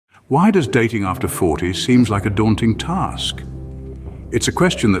Why does dating after 40 seem like a daunting task? It's a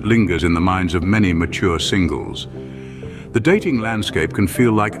question that lingers in the minds of many mature singles. The dating landscape can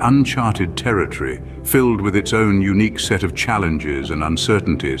feel like uncharted territory, filled with its own unique set of challenges and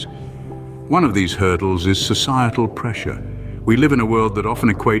uncertainties. One of these hurdles is societal pressure. We live in a world that often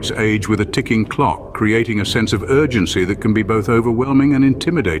equates age with a ticking clock, creating a sense of urgency that can be both overwhelming and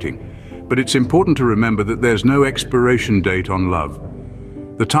intimidating. But it's important to remember that there's no expiration date on love.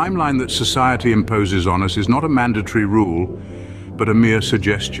 The timeline that society imposes on us is not a mandatory rule, but a mere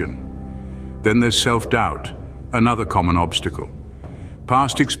suggestion. Then there's self-doubt, another common obstacle.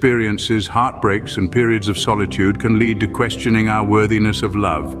 Past experiences, heartbreaks, and periods of solitude can lead to questioning our worthiness of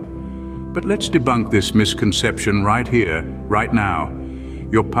love. But let's debunk this misconception right here, right now.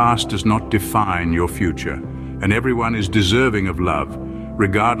 Your past does not define your future, and everyone is deserving of love,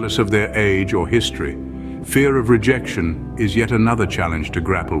 regardless of their age or history. Fear of rejection is yet another challenge to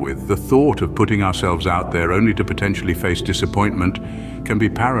grapple with. The thought of putting ourselves out there only to potentially face disappointment can be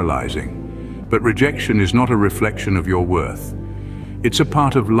paralyzing. But rejection is not a reflection of your worth. It's a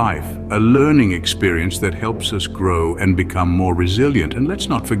part of life, a learning experience that helps us grow and become more resilient. And let's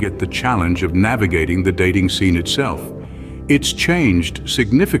not forget the challenge of navigating the dating scene itself. It's changed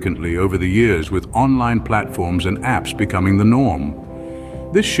significantly over the years, with online platforms and apps becoming the norm.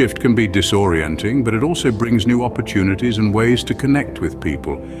 This shift can be disorienting, but it also brings new opportunities and ways to connect with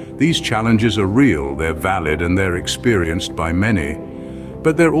people. These challenges are real, they're valid, and they're experienced by many.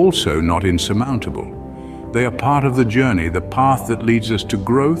 But they're also not insurmountable. They are part of the journey, the path that leads us to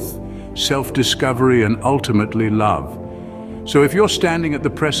growth, self-discovery, and ultimately love. So if you're standing at the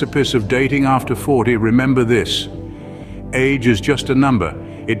precipice of dating after 40, remember this. Age is just a number.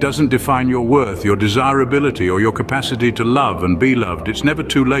 It doesn't define your worth, your desirability, or your capacity to love and be loved. It's never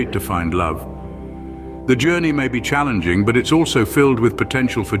too late to find love. The journey may be challenging, but it's also filled with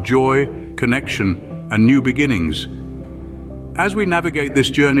potential for joy, connection, and new beginnings. As we navigate this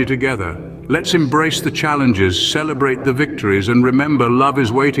journey together, let's embrace the challenges, celebrate the victories, and remember, love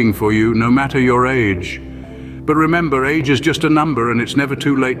is waiting for you no matter your age. But remember, age is just a number, and it's never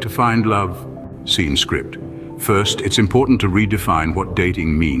too late to find love. Scene script. First, it's important to redefine what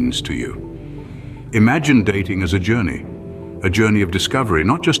dating means to you. Imagine dating as a journey of discovery,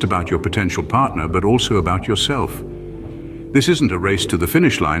 not just about your potential partner, but also about yourself. This isn't a race to the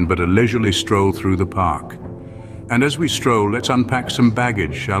finish line, but a leisurely stroll through the park. And as we stroll, let's unpack some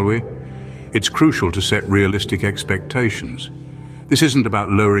baggage, shall we? It's crucial to set realistic expectations. This isn't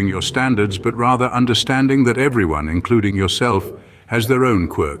about lowering your standards, but rather understanding that everyone, including yourself, has their own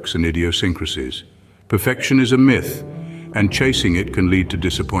quirks and idiosyncrasies. Perfection is a myth, and chasing it can lead to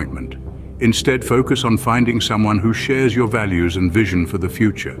disappointment. Instead, focus on finding someone who shares your values and vision for the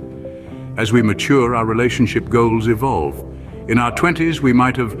future. As we mature, our relationship goals evolve. In our 20s, we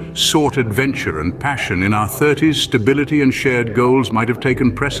might have sought adventure and passion. In our 30s, stability and shared goals might have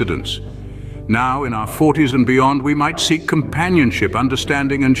taken precedence. Now, in our 40s and beyond, we might seek companionship,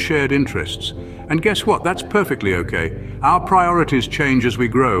 understanding, and shared interests. And guess what? That's perfectly okay. Our priorities change as we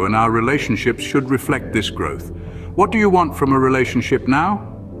grow, and our relationships should reflect this growth. What do you want from a relationship now?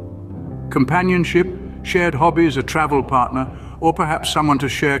 Companionship, shared hobbies, a travel partner, or perhaps someone to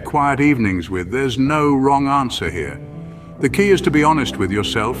share quiet evenings with? There's no wrong answer here. The key is to be honest with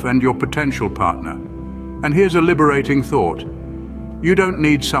yourself and your potential partner. And here's a liberating thought. You don't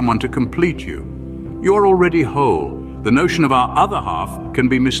need someone to complete you. You're already whole. The notion of our other half can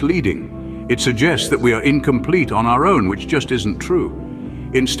be misleading. It suggests that we are incomplete on our own, which just isn't true.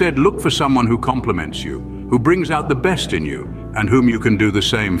 Instead, look for someone who complements you, who brings out the best in you, and whom you can do the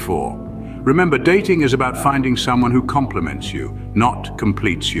same for. Remember, dating is about finding someone who complements you, not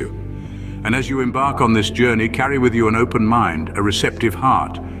completes you. And as you embark on this journey, carry with you an open mind, a receptive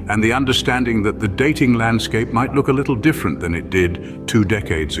heart, and the understanding that the dating landscape might look a little different than it did 2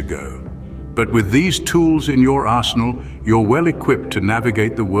 decades ago. But with these tools in your arsenal, you're well equipped to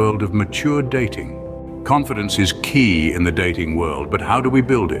navigate the world of mature dating. Confidence is key in the dating world, but how do we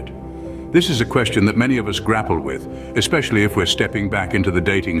build it? This is a question that many of us grapple with, especially if we're stepping back into the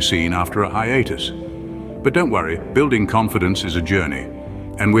dating scene after a hiatus. But don't worry, building confidence is a journey,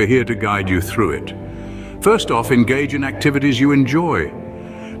 and we're here to guide you through it. First off, engage in activities you enjoy.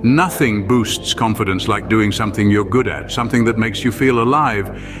 Nothing boosts confidence like doing something you're good at, something that makes you feel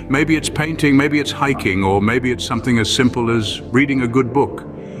alive. Maybe it's painting, maybe it's hiking, or maybe it's something as simple as reading a good book.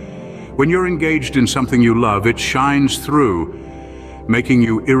 When you're engaged in something you love, it shines through, making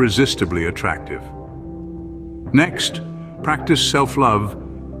you irresistibly attractive. Next, practice self-love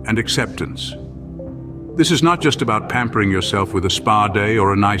and acceptance. This is not just about pampering yourself with a spa day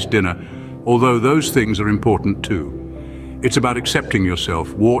or a nice dinner, although those things are important too. It's about accepting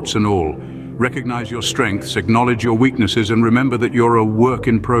yourself, warts and all. Recognize your strengths, acknowledge your weaknesses, and remember that you're a work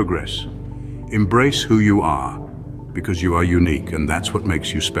in progress. Embrace who you are, because you are unique, and that's what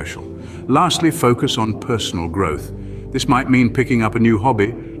makes you special. Lastly, focus on personal growth. This might mean picking up a new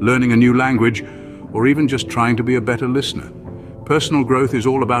hobby, learning a new language, or even just trying to be a better listener. Personal growth is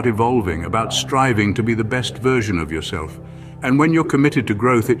all about evolving, about striving to be the best version of yourself. And when you're committed to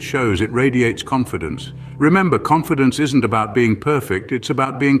growth, it shows, it radiates confidence. Remember, confidence isn't about being perfect, it's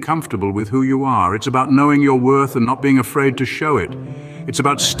about being comfortable with who you are. It's about knowing your worth and not being afraid to show it. It's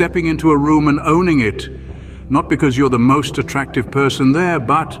about stepping into a room and owning it. Not because you're the most attractive person there,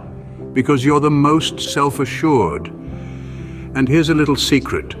 but because you're the most self-assured. And here's a little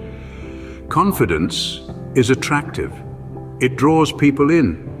secret. Confidence is attractive. It draws people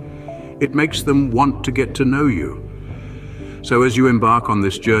in. It makes them want to get to know you. So as you embark on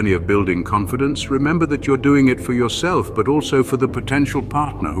this journey of building confidence, remember that you're doing it for yourself, but also for the potential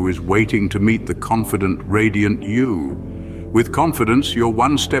partner who is waiting to meet the confident, radiant you. With confidence, you're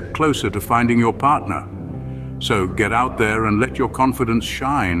one step closer to finding your partner. So get out there and let your confidence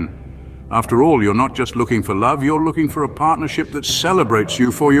shine. After all, you're not just looking for love, you're looking for a partnership that celebrates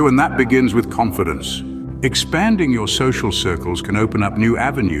you for you, and that begins with confidence. Expanding your social circles can open up new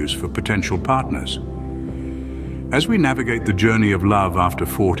avenues for potential partners. As we navigate the journey of love after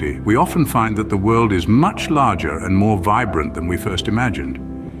 40, we often find that the world is much larger and more vibrant than we first imagined.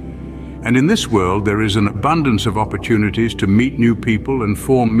 And in this world, there is an abundance of opportunities to meet new people and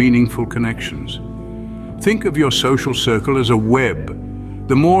form meaningful connections. Think of your social circle as a web.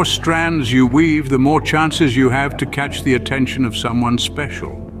 The more strands you weave, the more chances you have to catch the attention of someone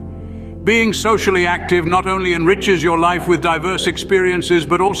special. Being socially active not only enriches your life with diverse experiences,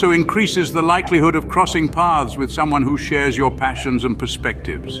 but also increases the likelihood of crossing paths with someone who shares your passions and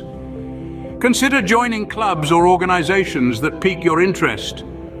perspectives. Consider joining clubs or organizations that pique your interest.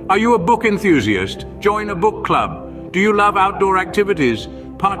 Are you a book enthusiast? Join a book club. Do you love outdoor activities?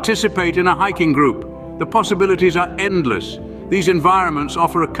 Participate in a hiking group. The possibilities are endless. These environments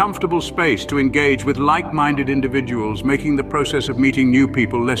offer a comfortable space to engage with like-minded individuals, making the process of meeting new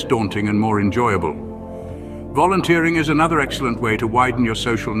people less daunting and more enjoyable. Volunteering is another excellent way to widen your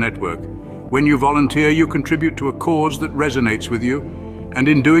social network. When you volunteer, you contribute to a cause that resonates with you, and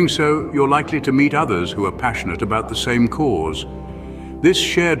in doing so, you're likely to meet others who are passionate about the same cause. This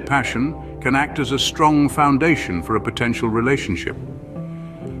shared passion can act as a strong foundation for a potential relationship.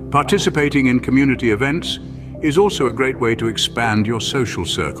 Participating in community events is also a great way to expand your social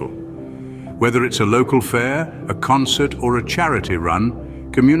circle. Whether it's a local fair, a concert, or a charity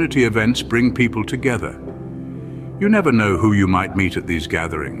run, community events bring people together. You never know who you might meet at these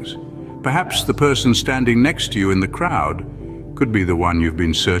gatherings. Perhaps the person standing next to you in the crowd could be the one you've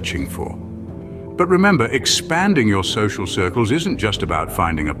been searching for. But remember, expanding your social circles isn't just about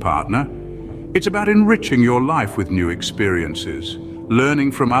finding a partner. It's about enriching your life with new experiences,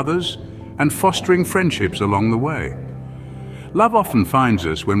 learning from others, and fostering friendships along the way. Love often finds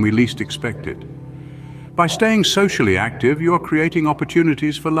us when we least expect it. By staying socially active, you are creating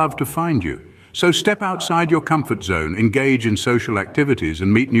opportunities for love to find you. So step outside your comfort zone, engage in social activities,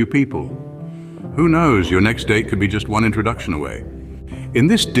 and meet new people. Who knows, your next date could be just one introduction away. In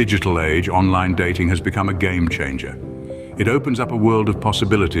this digital age, online dating has become a game changer. It opens up a world of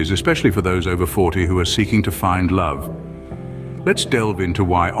possibilities, especially for those over 40 who are seeking to find love. Let's delve into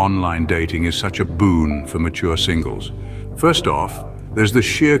why online dating is such a boon for mature singles. First off, there's the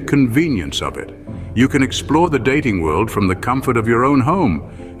sheer convenience of it. You can explore the dating world from the comfort of your own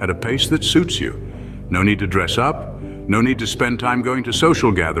home at a pace that suits you. No need to dress up, no need to spend time going to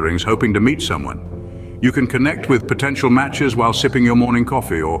social gatherings hoping to meet someone. You can connect with potential matches while sipping your morning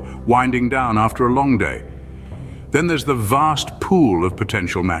coffee or winding down after a long day. Then there's the vast pool of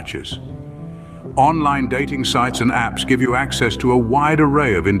potential matches. Online dating sites and apps give you access to a wide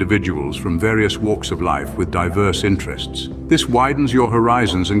array of individuals from various walks of life with diverse interests. This widens your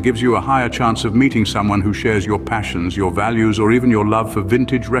horizons and gives you a higher chance of meeting someone who shares your passions, your values, or even your love for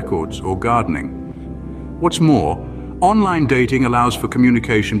vintage records or gardening. What's more, online dating allows for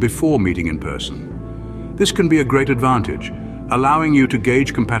communication before meeting in person. This can be a great advantage, allowing you to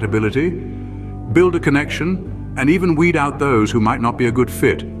gauge compatibility, build a connection, and even weed out those who might not be a good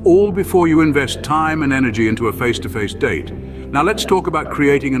fit, all before you invest time and energy into a face-to-face date. Now let's talk about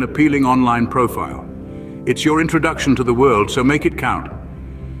creating an appealing online profile. It's your introduction to the world, so make it count.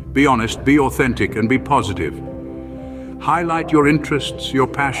 Be honest, be authentic, and be positive. Highlight your interests, your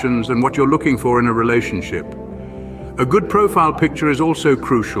passions, and what you're looking for in a relationship. A good profile picture is also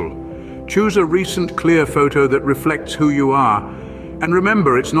crucial. Choose a recent, clear photo that reflects who you are. And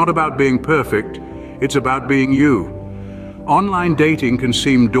remember, it's not about being perfect. It's about being you. Online dating can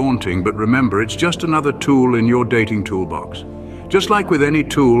seem daunting, but remember, it's just another tool in your dating toolbox. Just like with any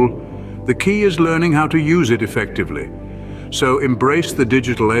tool, the key is learning how to use it effectively. So embrace the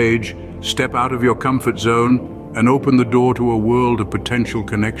digital age, step out of your comfort zone, and open the door to a world of potential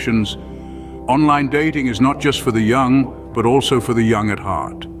connections. Online dating is not just for the young, but also for the young at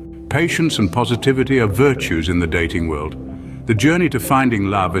heart. Patience and positivity are virtues in the dating world. The journey to finding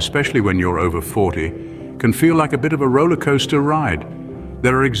love, especially when you're over 40, can feel like a bit of a roller coaster ride.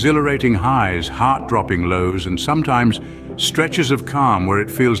 There are exhilarating highs, heart-dropping lows, and sometimes stretches of calm where it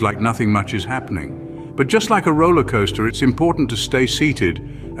feels like nothing much is happening. But just like a roller coaster, it's important to stay seated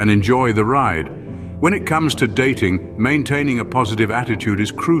and enjoy the ride. When it comes to dating, maintaining a positive attitude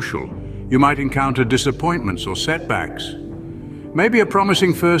is crucial. You might encounter disappointments or setbacks. Maybe a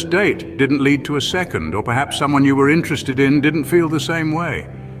promising first date didn't lead to a second, or perhaps someone you were interested in didn't feel the same way.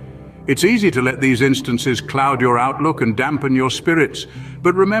 It's easy to let these instances cloud your outlook and dampen your spirits,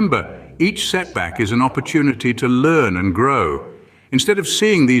 but remember, each setback is an opportunity to learn and grow. Instead of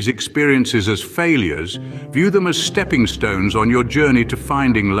seeing these experiences as failures, view them as stepping stones on your journey to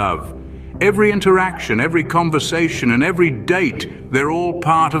finding love. Every interaction, every conversation, and every date, they're all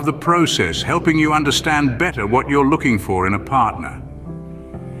part of the process, helping you understand better what you're looking for in a partner.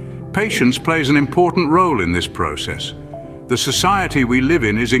 Patience plays an important role in this process. The society we live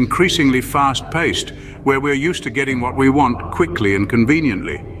in is increasingly fast-paced, where we're used to getting what we want quickly and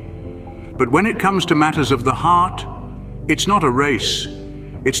conveniently. But when it comes to matters of the heart, it's not a race.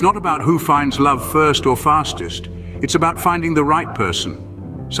 It's not about who finds love first or fastest. It's about finding the right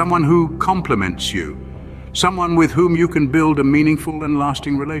person. Someone who complements you, someone with whom you can build a meaningful and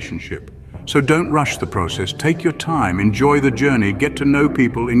lasting relationship. So don't rush the process, take your time, enjoy the journey, get to know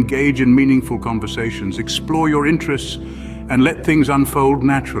people, engage in meaningful conversations, explore your interests, and let things unfold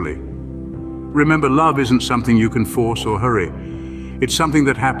naturally. Remember, love isn't something you can force or hurry. It's something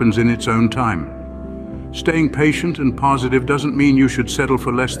that happens in its own time. Staying patient and positive doesn't mean you should settle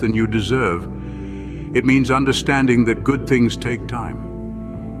for less than you deserve. It means understanding that good things take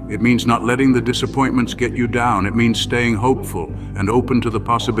time. It means not letting the disappointments get you down. It means staying hopeful and open to the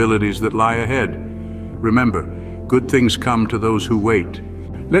possibilities that lie ahead. Remember, good things come to those who wait.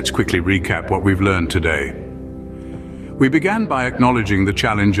 Let's quickly recap what we've learned today. We began by acknowledging the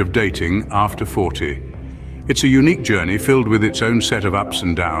challenge of dating after 40. It's a unique journey filled with its own set of ups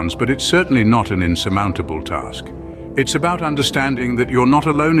and downs, but it's certainly not an insurmountable task. It's about understanding that you're not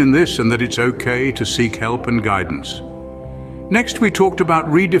alone in this and that it's okay to seek help and guidance. Next, we talked about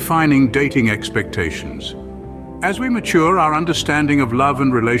redefining dating expectations. As we mature, our understanding of love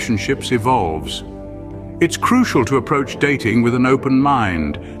and relationships evolves. It's crucial to approach dating with an open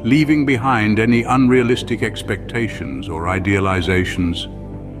mind, leaving behind any unrealistic expectations or idealizations.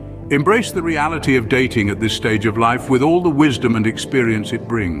 Embrace the reality of dating at this stage of life with all the wisdom and experience it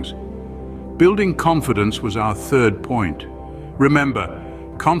brings. Building confidence was our third point. Remember,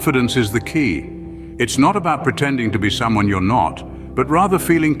 confidence is the key. It's not about pretending to be someone you're not, but rather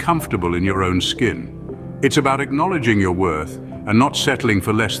feeling comfortable in your own skin. It's about acknowledging your worth and not settling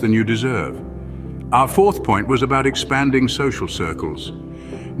for less than you deserve. Our fourth point was about expanding social circles.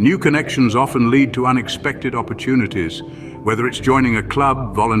 New connections often lead to unexpected opportunities. Whether it's joining a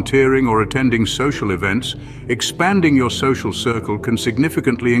club, volunteering, or attending social events, expanding your social circle can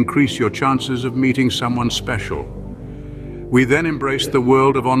significantly increase your chances of meeting someone special. We then embraced the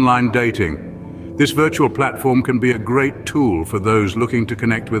world of online dating. This virtual platform can be a great tool for those looking to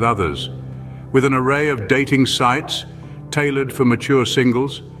connect with others. With an array of dating sites tailored for mature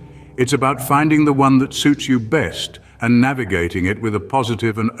singles, it's about finding the one that suits you best and navigating it with a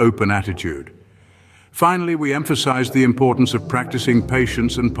positive and open attitude. Finally, we emphasized the importance of practicing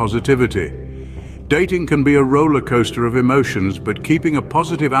patience and positivity. Dating can be a roller coaster of emotions, but keeping a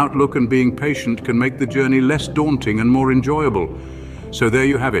positive outlook and being patient can make the journey less daunting and more enjoyable. So there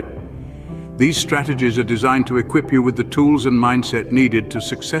you have it. These strategies are designed to equip you with the tools and mindset needed to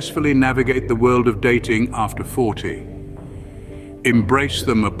successfully navigate the world of dating after 40. Embrace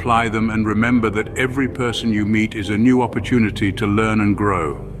them, apply them, and remember that every person you meet is a new opportunity to learn and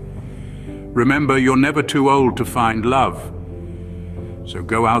grow. Remember, you're never too old to find love. So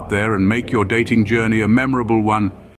go out there and make your dating journey a memorable one